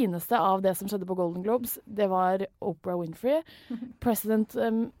 Men det fineste av det som skjedde på Golden Globes, det var Oprah Winfrey.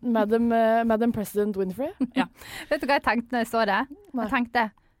 Madam President Winfrey. Ja. Vet du hva jeg tenkte når jeg så det? Jeg tenkte,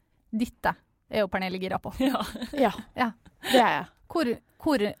 dette er jo Pernille gira på. Ja, det er jeg.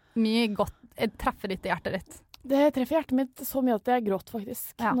 Hvor mye godt treffer ditt i hjertet ditt? Det treffer hjertet mitt så mye at jeg gråt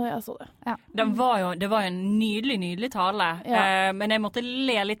faktisk når jeg så det. Ja. Det var jo en nydelig tale, men jeg måtte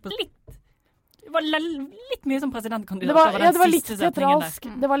le litt på det var litt mye som presidentkandidat. Det var litt teatralsk.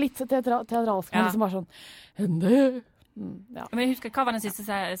 Det var litt teatralsk, men liksom bare sånn Men jeg husker, hva var den siste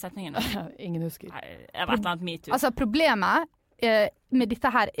setningen? Ingen husker. Det var et eller annet MeToo. Altså, problemet med dette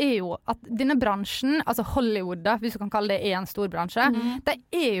her er jo at denne bransjen, altså Hollywood da, hvis du kan kalle det en stor bransje, det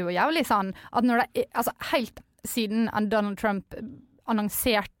er jo jævlig sånn at når det altså helt siden Donald Trump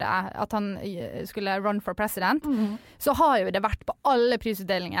annonserte at han skulle run for president, så har jo det vært på alle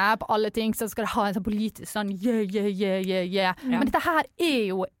prisutdelinger, på alle ting, så skal det ha en sånn politisk sånn Men dette her er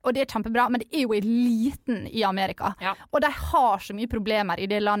jo, og det er kjempebra, men det er jo eliten i Amerika. Og de har så mye problemer i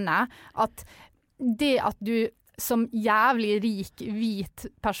det landet at det at du som jævlig rik, hvit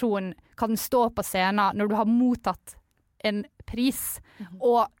person kan stå på scenen når du har mottatt en pris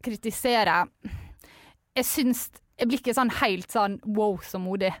og kritisere. Jeg blir ikke sånn helt sånn wow så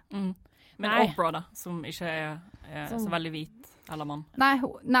modig. Men Oprah da, som ikke er så veldig hvit eller mann. Nei,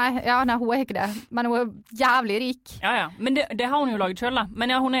 hun er ikke det, men hun er jævlig rik. Ja, men det har hun jo laget selv da.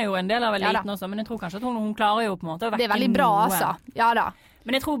 Men hun er jo en del av eliten også, men jeg tror kanskje at hun klarer jo på en måte å vekke noe. Det er veldig bra, altså. Ja da.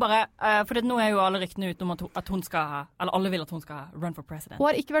 Men jeg tror bare, for nå jo alle ryktene ut om at hun skal, eller alle vil at hun skal run for president. Hun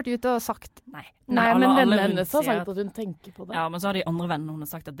har ikke vært ute og sagt Nei, men vennene hennes har sagt at hun tenker på det. Ja, men så har de andre vennene hun har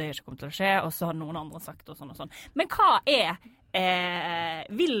sagt at det ikke kommer til å skje, og så har noen andre sagt og sånn. Men hva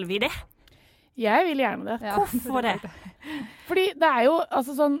vil vi det? Jeg vil gjerne det. Ja. Hvorfor det? Fordi det jo,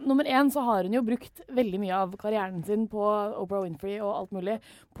 altså sånn, nummer 1 så har hun jo brukt veldig mye av karrieren sin på Oprah Winfrey og alt mulig,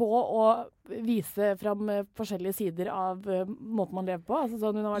 på å vise fram forskjellige sider av måten man lever på. Altså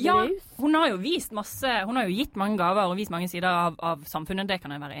sånn, hun har vært raus. Hun har jo vist masse, hun har jo gitt mange gaver og vist mange sider av samfunnet, det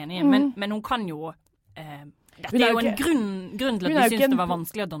kan jeg være enig i, men hun kan jo... Dette jo en grunn til at vi synes det var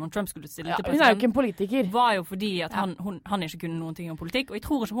vanskelig at Donald Trump skulle stille til president. Hun jo ikke en politiker. Var jo fordi at han ikke kunne noen ting om politikk, og jeg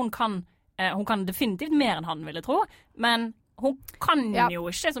tror ikke hun kan definitivt mer enn han ville tro, men hun kan jo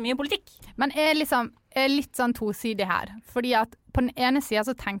ikke så mye politikk. Men jeg er litt sånn tosidig her, fordi at på den ene siden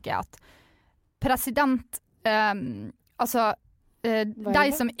så tenker jeg at president, de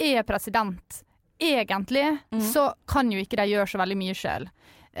som president egentlig, så kan jo ikke de gjøre så veldig mye selv.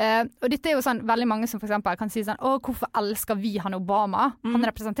 Og dette jo sånn, veldig mange som for eksempel kan si sånn, hvorfor elsker vi han Obama? Han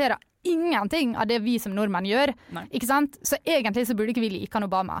representerer ingenting av det vi som nordmenn gjør, ikke sant? Så egentlig så burde ikke vi like han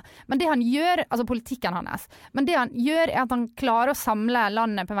Obama. Men det han gjør, altså politikken hans, men det han gjør at han klarer å samle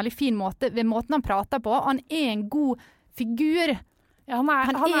landet på en veldig fin måte, ved måten han prater på. Han en god figur. Ja, han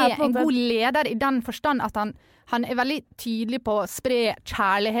en god leder i den forstand at han veldig tydelig på å spre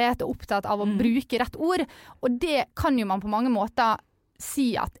kjærlighet og opptatt av å bruke rett ord, og det kan jo man på mange måter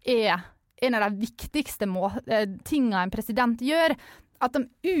si at en av de viktigste tingene en president gjør, at de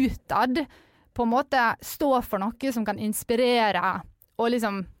utad på en måte står for noe som kan inspirere og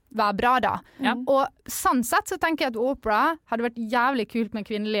liksom være bra da. Ja. Og sånn sett så tenker jeg at Oprah hadde vært jævlig kult med en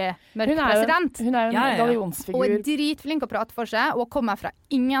kvinnelig mørk president. Hun en gallionsfigur. Og dritflink å prate for seg, og kommer fra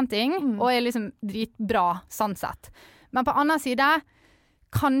ingenting, og liksom dritbra sånn sett. Men på annen side,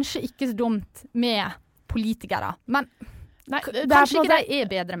 kanskje ikke så dumt med politikere. Men... kanskje ikke de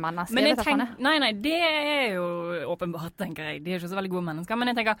bedre mennesker. Nei, det jo åpenbart, tenker jeg. De ikke så veldig gode mennesker. Men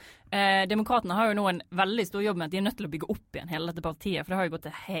jeg tenker, demokratene har jo nå en veldig stor jobb med at de nødt til å bygge opp igjen hele dette partiet, for det har jo gått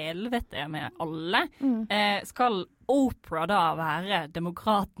til helvete med alle. Skal Oprah da være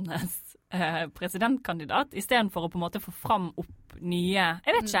demokratenes presidentkandidat, i stedet for å på en måte få fram opp nye...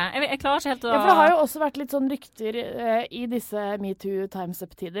 Jeg vet ikke, jeg klarer ikke helt å... Ja, for det har jo også vært litt sånn rykter i disse MeToo Times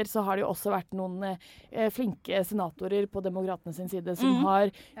Up-tider, så har det jo også vært noen flinke senatorer på demokratene sin side som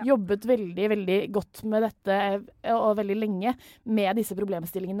har jobbet veldig, veldig godt med dette, og veldig lenge, med disse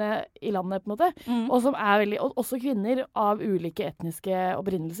problemstillingene i landet, på en måte. Og som veldig... Og også kvinner av ulike etniske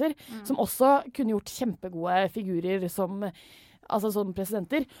opprinnelser, som også kunne gjort kjempegode figurer som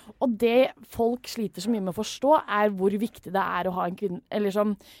presidenter. Og det folk sliter så mye med å forstå, hvor viktig det å ha en kvinne, eller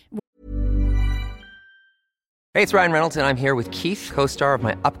som... Hey, it's Ryan Reynolds, and I'm here with Keith, co-star of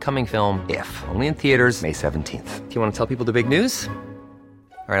my upcoming film, If, only in theaters May 17th. Do you want to tell people the big news?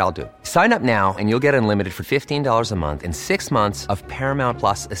 All right, I'll do it. Sign up now and you'll get unlimited for $15 a month and 6 months of Paramount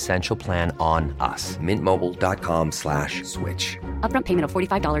Plus Essential Plan on us. MintMobile.com/switch. Upfront payment of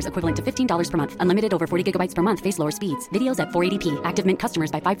 $45 equivalent to $15 per month. Unlimited over 40 gigabytes per month. Face lower speeds. Videos at 480p. Active Mint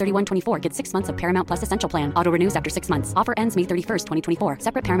customers by 531.24 get 6 months of Paramount Plus Essential Plan. Auto renews after 6 months. Offer ends May 31st, 2024.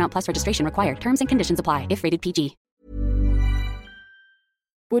 Separate Paramount Plus registration required. Terms and conditions apply if rated PG.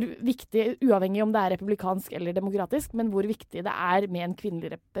 Hvor viktig, uavhengig om det republikansk eller demokratisk, men hvor viktig det med en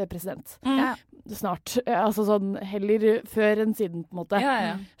kvinnelig president. Snart. Altså sånn, heller før enn siden, på en måte.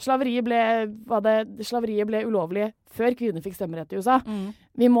 Ja. Slaveriet ble ulovlig før kvinner fikk stemmerett i USA.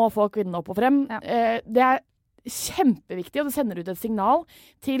 Vi må få kvinnene opp og frem. Det kjempeviktig, og det sender ut et signal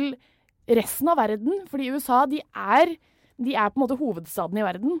til resten av verden, fordi USA, de er på en måte hovedstaden i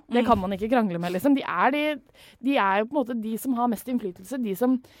verden. Det kan man ikke krangle med, liksom. De er jo på en måte de som har mest innflytelse, de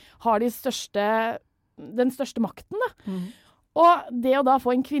som har den største makten, da. Og det å da få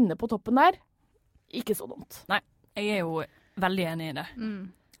en kvinne på toppen der, ikke så dumt. Nei, jeg jo veldig enig i det.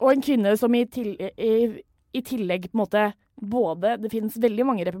 Og en kvinne som i tillegg på en måte det finnes veldig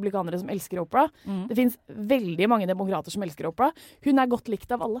mange republikanere som elsker Oprah. Det finnes veldig mange demokrater som elsker Oprah. Hun godt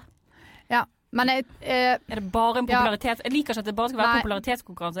likt av alle. Ja. Men er det bare en popularitet? Jeg liker ikke at det bare skal være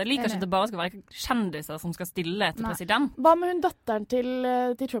popularitetskonkurranse. Jeg liker ikke at det bare skal være kjendiser som skal stille til president. Hva med hun datteren til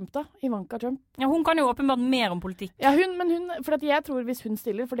Trump da? Ivanka Trump? Ja, hun kan jo åpenbart mer om politikk. Ja, for jeg tror hvis hun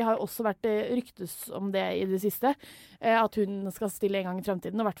stiller, for det har jo også vært ryktes om det i det siste, at hun skal stille en gang i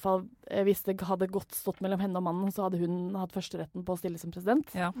fremtiden, og i hvert fall hvis det hadde godt stått mellom henne og mannen, så hadde hun hatt førsteretten på å stille som president.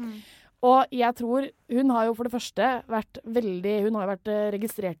 Ja. Og jeg tror, hun har jo for det første vært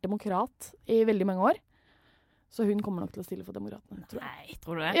registrert demokrat i veldig mange år. Så hun kommer nok til å stille for demokratene, tror jeg. Nei,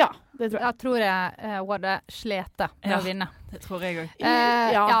 tror du det? Ja, det tror jeg. Jeg tror hun hadde slete med å vinne. Det tror jeg også.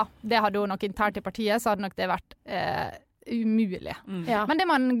 Ja, det hadde hun nok internt i partiet, så hadde nok det vært umulig. Ja. Men det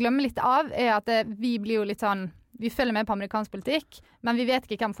man glemmer litt av, er at vi blir jo litt sånn, vi følger med på amerikansk politikk, men vi vet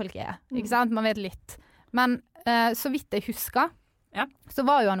ikke hvem folk er. Ikke sant? Man vet litt. Men så vidt jeg husker, så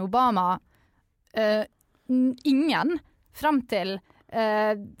var jo han Obama ingen frem til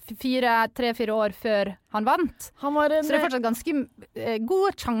 3-4 år før han vant. Han var så det er fortsatt ganske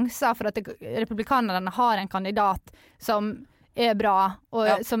gode sjanser for at republikanerne har en kandidat som er bra,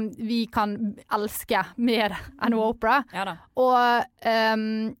 og som vi kan elske mer enn Oprah. Ja da. Og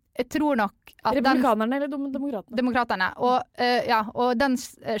jeg tror nok at republikanerne eller demokratene? Demokratene. Og den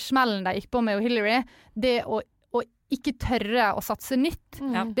smellen de gikk på med Hillary, det å ikke tørre å satse nytt,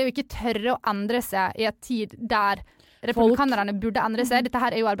 det å ikke tørre å endre seg i et tid der republikanerne burde endre seg. Dette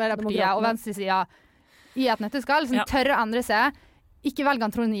her er jo Arbeiderpartiet og venstresida i et nøtteskall, som tørre å endre seg. Ikke velg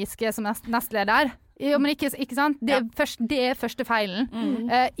han Trond Giske som nestleder. Jo, men ikke sant? Det er første feilen.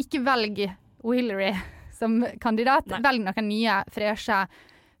 Ikke velg Hillary som kandidat. Velg noen nye, freshe,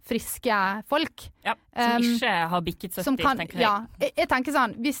 friske folk. Ja, som ikke har bikket 70, tenker jeg. Ja, jeg tenker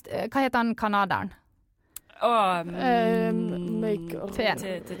sånn, hva heter han kanaderen?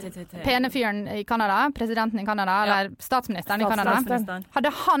 Pene fyren i Kanada, presidenten i Kanada, eller statsministeren i Kanada.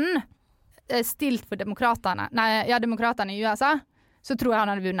 Hadde han stilt for demokratene i USA, så tror jeg han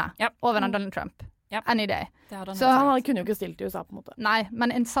hadde vunnet over Donald Trump. Any day. Så han kunne jo ikke stilt i USA på en måte. Nei,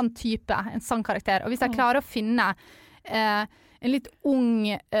 men en sånn type, en sånn karakter. Og hvis jeg klarer å finne en litt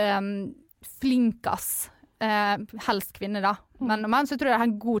ung, flinkas, helst kvinne da, men så tror jeg har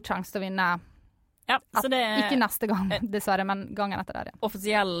en god sjanse til å vinne. Ja, så det ikke neste gang, dessverre, men gangen etter det.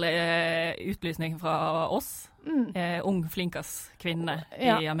 Offisiell utlysning fra oss. Ung, flinkas kvinne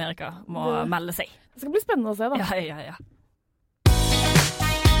i Amerika må melde seg. Det skal bli spennende å se, da. Ja.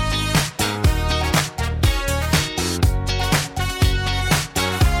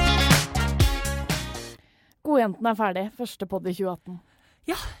 Godjentene er ferdig. Første podd i 2018.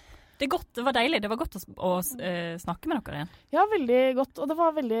 Ja. Det var deilig. Det var godt å snakke med dere igjen. Ja, veldig godt. Og det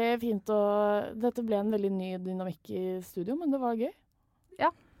var veldig fint. Dette ble en veldig ny dynamikk i studio, men det var gøy. Ja.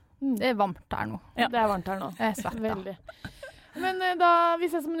 Det er varmt her nå. Ja. Det er varmt her nå. Jeg er svett. Veldig. Men da, vi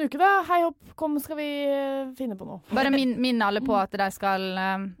ses om en uke da. Hei hopp, kom skal vi finne på noe. Bare minn alle på at de skal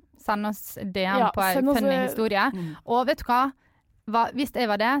sende oss DM på en funny historie. Og vet du hva? Hvis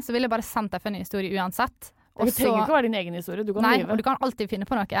jeg var det, så ville jeg bare sendt en funny historie uansett. Det trenger ikke å være din egen historie, du kan Nei, live. Og du kan alltid finne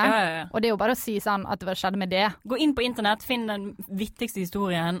på noe. Ja. Og det er jo bare å si sånn at det skjedde med det. Gå inn på internett, finn den viktigste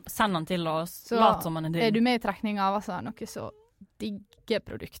historien, send den til oss, så lat som man er din. Er du med i trekning av noe så digge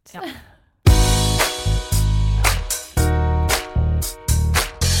produkt. Ja.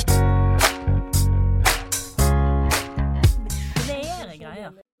 Flere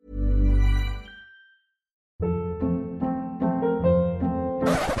greier.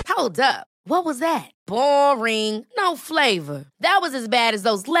 Hold up. What was that? Boring. No flavor. That was as bad as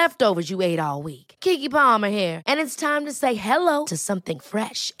those leftovers you ate all week. Keke Palmer here, and it's time to say hello to something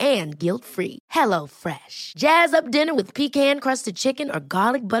fresh and guilt-free. Hello Fresh. Jazz up dinner with pecan-crusted chicken or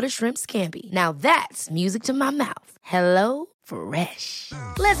garlic butter shrimp scampi. Now that's music to my mouth. Hello Fresh.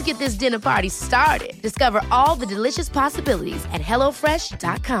 Let's get this dinner party started. Discover all the delicious possibilities at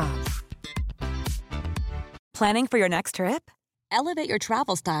hellofresh.com. Planning for your next trip? Elevate your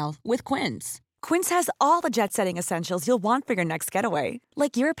travel style with Quince. Quince has all the jet-setting essentials you'll want for your next getaway,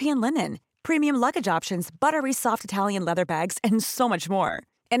 like European linen, premium luggage options, buttery soft Italian leather bags, and so much more.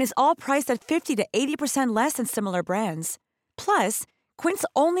 And is all priced at 50 to 80% less than similar brands. Plus, Quince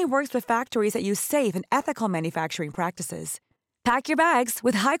only works with factories that use safe and ethical manufacturing practices. Pack your bags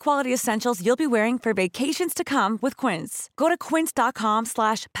with high-quality essentials you'll be wearing for vacations to come with Quince. Go to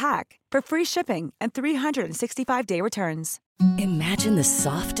quince.com/pack for free shipping and 365-day returns. Imagine the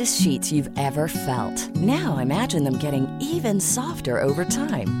softest sheets you've ever felt. Now imagine them getting even softer over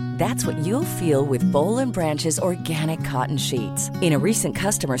time. That's what you'll feel with Boll & Branch's organic cotton sheets. In a recent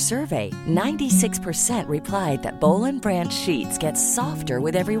customer survey, 96% replied that Boll & Branch sheets get softer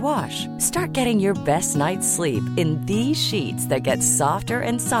with every wash. Start getting your best night's sleep in these sheets that get softer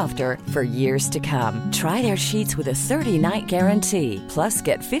and softer for years to come. Try their sheets with a 30-night guarantee. Plus,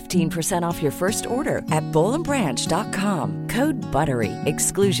 get 15% off your first order at bollandbranch.com. Code BUTTERY.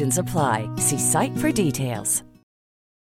 Exclusions apply. See site for details.